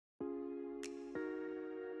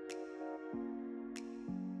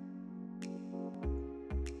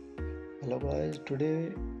Hello guys,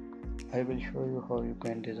 today I will show you how you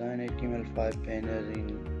can design HTML5 banners in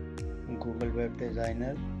Google Web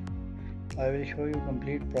Designer. I will show you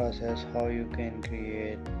complete process how you can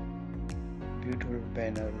create beautiful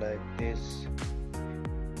banner like this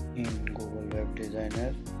in Google Web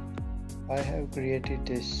Designer. I have created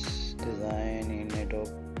this design in Adobe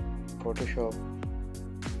Photoshop.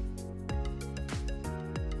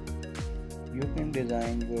 You can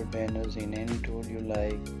design your banners in any tool you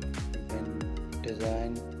like. You can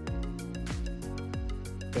design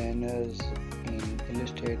banners in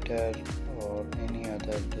Illustrator or any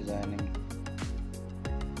other designing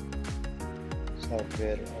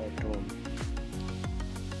software or tool.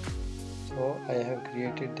 So I have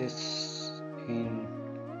created this in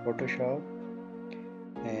Photoshop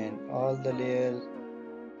and all the layers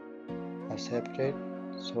are separate.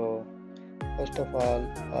 So first of all,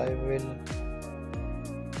 I will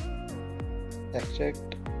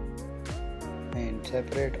extract and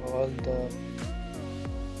separate all the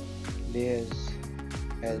layers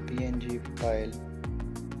as PNG file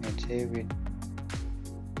and save it.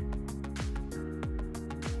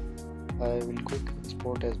 I will quick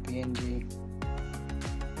export as PNG.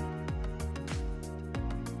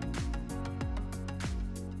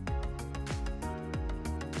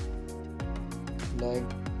 Like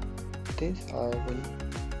this, I will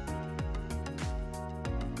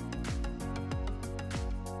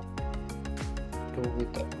do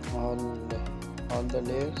with all the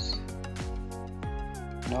layers.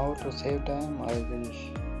 Now to save time, I will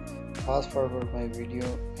fast forward my video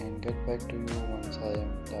and get back to you once I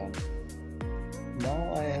am done.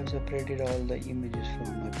 Now I have separated all the images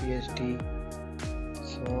from my PSD.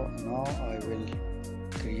 So now I will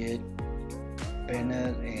create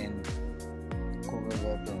banner in Google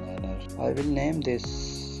Web Designer. I will name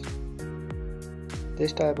this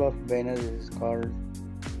type of banner is called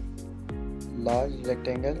large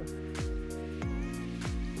rectangle.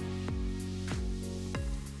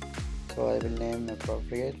 So I will name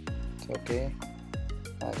appropriate. It's okay.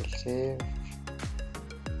 I will save,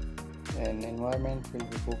 and environment will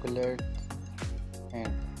be Google Earth,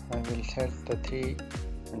 and I will set the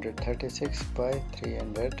 336 by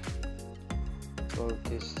 300. So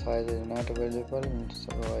this size is not available,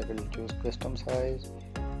 so I will choose custom size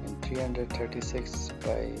and 336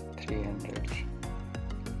 by 300.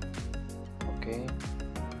 Okay,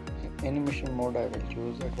 in animation mode I will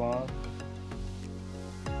choose advanced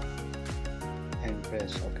and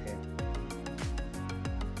press OK.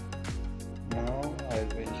 Now I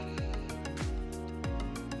will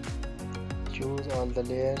choose all the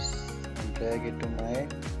layers and drag it to my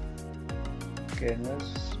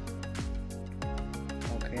canvas.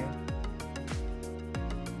 Okay,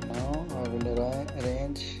 now I will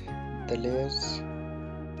arrange the layers.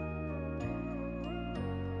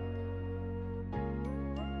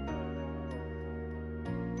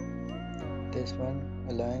 This one,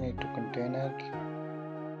 align it to container.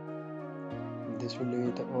 This will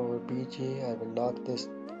be the over PG. I will lock this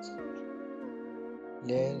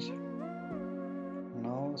layers.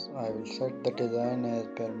 Now I will set the design as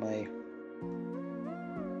per my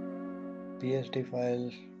PSD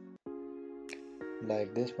file,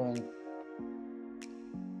 like this one.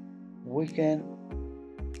 We can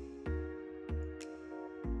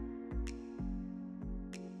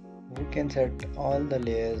set all the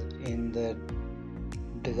layers in the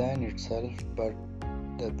design itself, but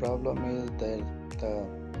the problem is that the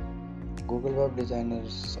Google Web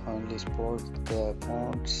Designers only supports the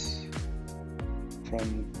fonts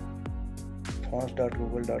from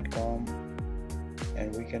fonts.google.com,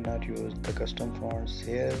 and we cannot use the custom fonts.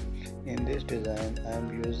 Here in this design I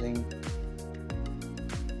am using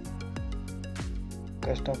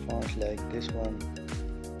custom fonts like this one.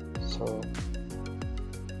 So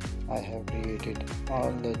I have created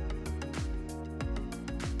all the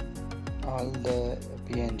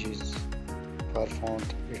PNGs for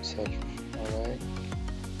font itself. Alright,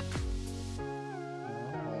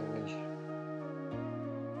 now I will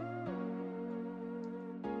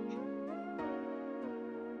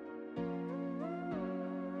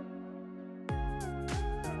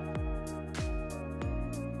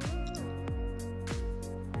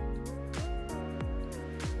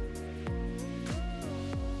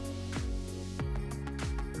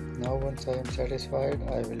Now once I am satisfied,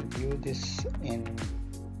 I will view this in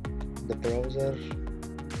the browser.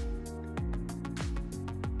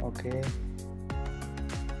 Okay,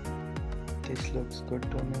 this looks good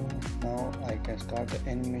to me. Now I can start the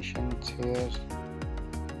animations here.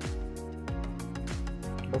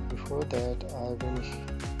 But before that, I will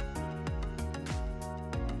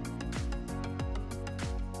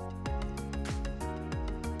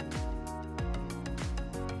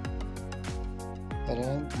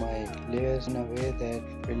arrange my layers in a way that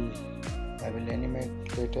I will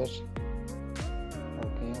animate later.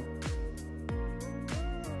 Okay,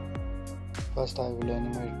 first I will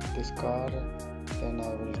animate this car, then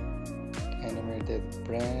I will animate the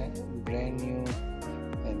brand new,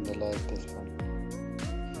 and like this one.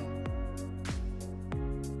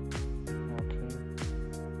 Okay,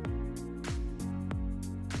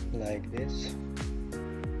 like this.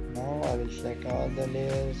 Now I will select all the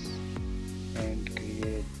layers and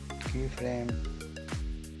create keyframe,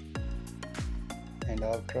 and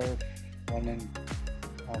after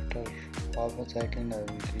half a second I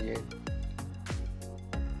will create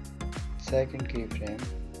second keyframe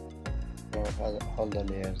for all the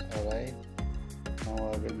layers. Alright, now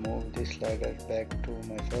I will move this slider back to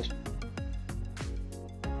my first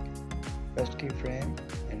keyframe,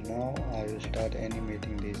 and now I will start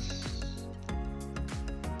animating this.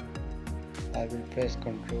 I will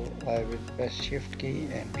press shift key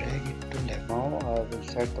and drag it to left. Now I will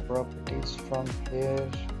set the properties from here.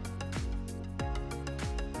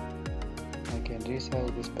 I can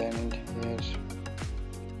resize this panel here.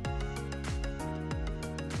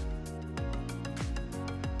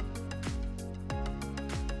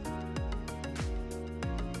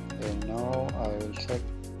 And now I will set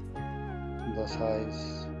the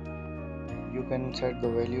size. You can set the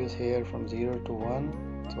values here from 0 to 1,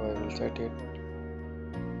 so I will set it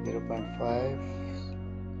 0.5,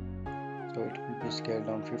 so it will be scaled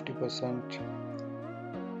down 50%,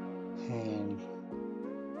 and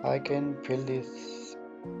I can fill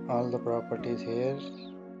all the properties here.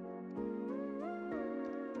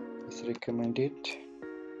 It's recommended,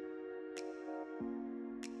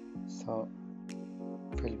 so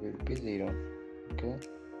fill will be 0. Okay,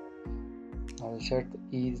 I will set the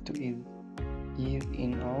ease to ease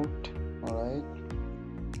in out. Alright,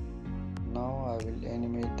 now I will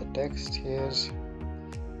animate the text here,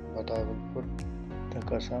 but I will put the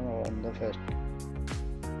cursor on the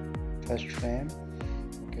first frame.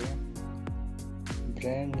 Okay,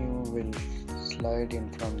 brand new will slide in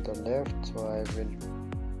from the left, so I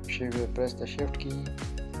will press the shift key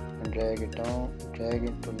and drag it to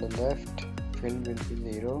the left. Fill will be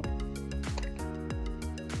 0.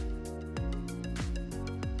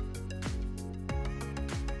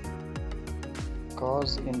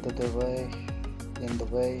 Cause in the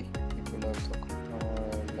way it will also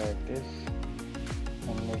like this,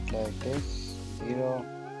 and make like this 0.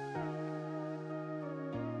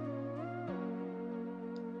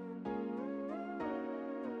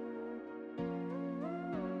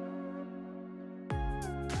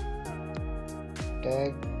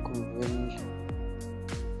 Tag will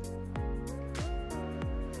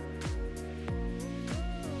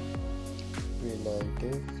be like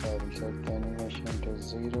this. I will set the animation to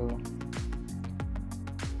 0.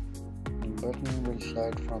 Button will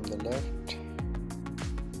slide from the left.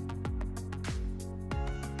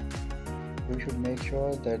 You should make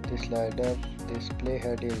sure that this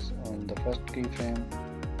playhead is on the first keyframe,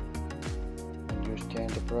 and you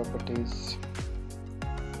change the properties.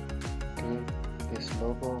 Okay, this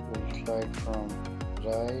logo will slide from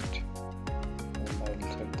right, and I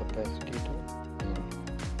will set the opacity to 0.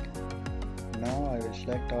 Now I will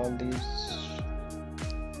select all these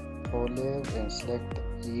 4 layers and select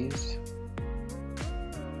the ease.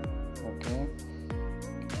 Okay,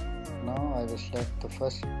 now I will select the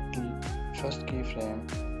first keyframe,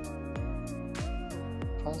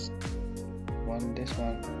 first one, this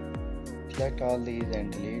one. Select all these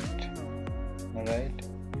and delete. Alright,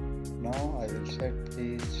 now I will set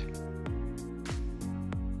these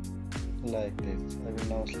like this. I will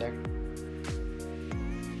now select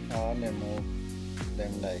all and move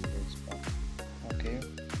them like this one. Okay,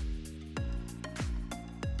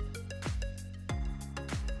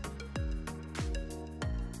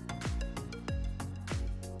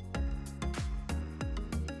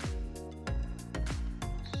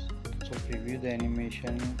 so preview the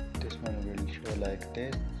animation. This one will show like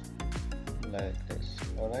this.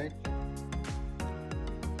 Alright,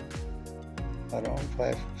 around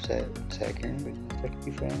 5 seconds with the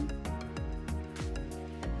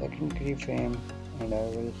second keyframe, and I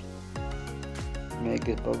will make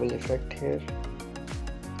this bubble effect here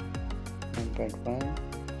 1.1.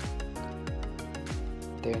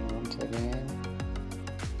 Then once again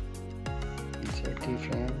insert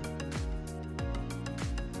keyframe,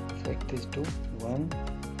 set this to 1.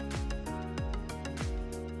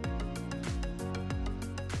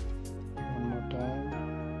 One more time,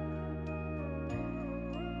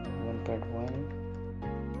 1.1.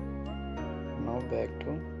 Now back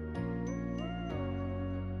to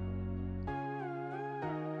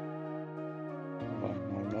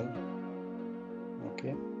normal.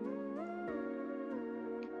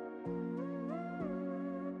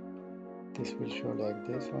 this will show like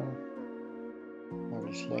this one. I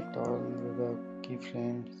will select all the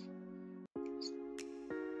keyframes,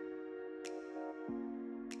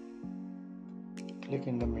 click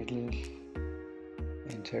in the middle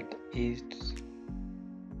and set the east.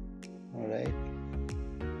 Alright.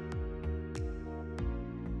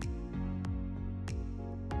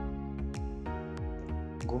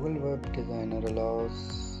 Google Web Designer allows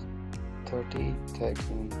 30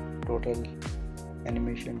 seconds total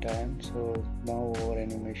animation time, so now our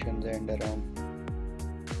animations end around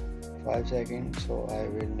 5 seconds. So I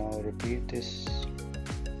will now repeat this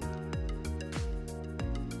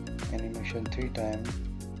animation 3 times,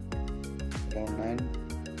 around 9.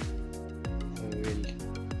 I will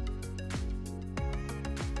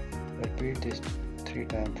repeat this 3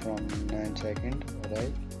 times from 9 seconds.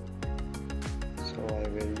 Alright, so I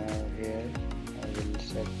will now here, I will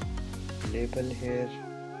set label here.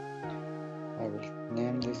 I will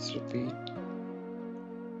name this repeat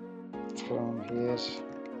from here.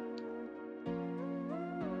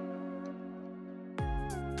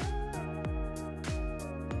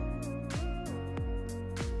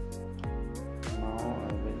 Now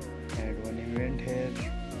I will add one event here.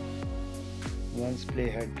 Once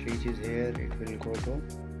playhead reaches here, it will go to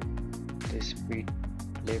this beat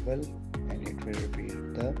label and it will repeat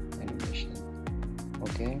the animation.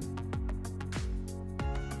 Okay.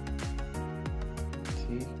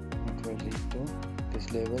 See, it will lead to this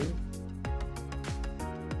level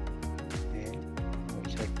and I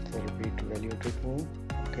will set the repeat value to 2.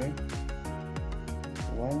 Okay.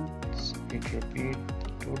 Once it repeats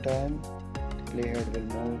 2 times, the playhead will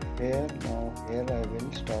move here. Now here I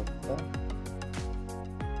will stop the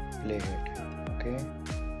playhead. Okay.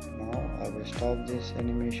 Now I will stop this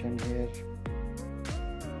animation here.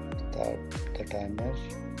 Start the timer.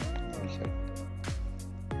 I will set.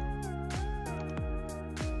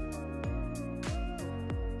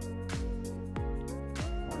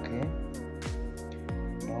 Okay.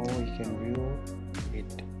 Now we can view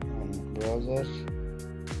it on browser.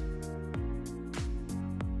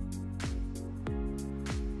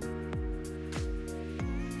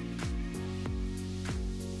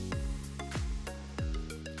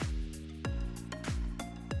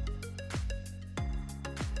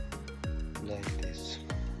 Like this.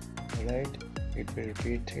 Alright, it will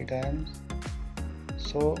repeat 3 times.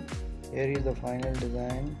 So here is the final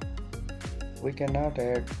design. We cannot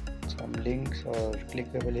add some links or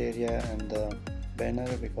clickable area in the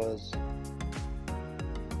banner because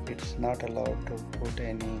it's not allowed to put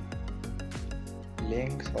any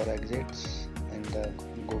links or exits in the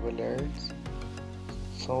Google Ads.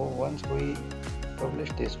 So once we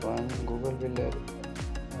publish this one, Google will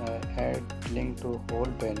add link to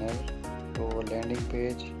whole banner to our landing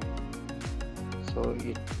page, so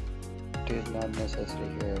it is not necessary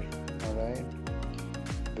here. Alright,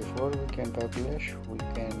 before we can publish, we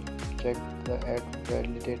can check the ad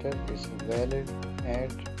validator. It's a valid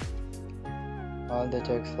ad, all the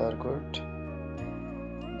checks are good.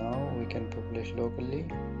 Now we can publish locally.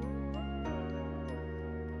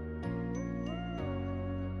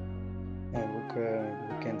 And we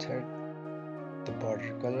can set the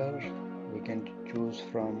border color. We can choose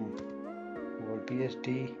from our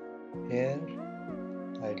PSD here.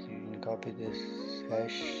 I can copy this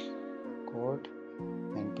hash code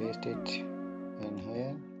and paste it in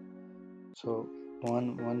here. So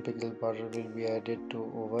one pixel border will be added to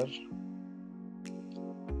our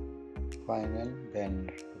final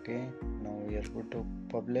banner. Okay, now we are good to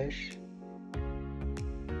publish.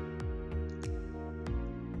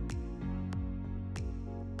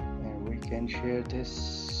 And we can share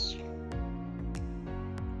this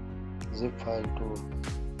zip file to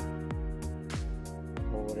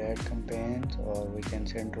our ad campaigns, or we can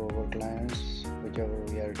send to our clients, whichever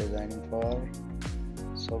we are designing for.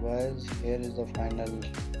 So guys, here is the final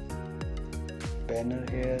banner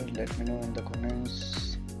here. Let me know in the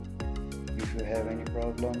comments if you have any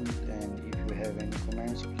problems, and if you have any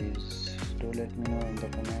comments, please do let me know in the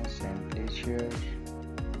comments, and please share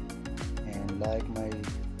and like my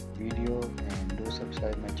video and do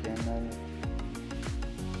subscribe my channel.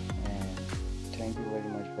 And thank you very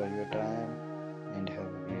much for your time.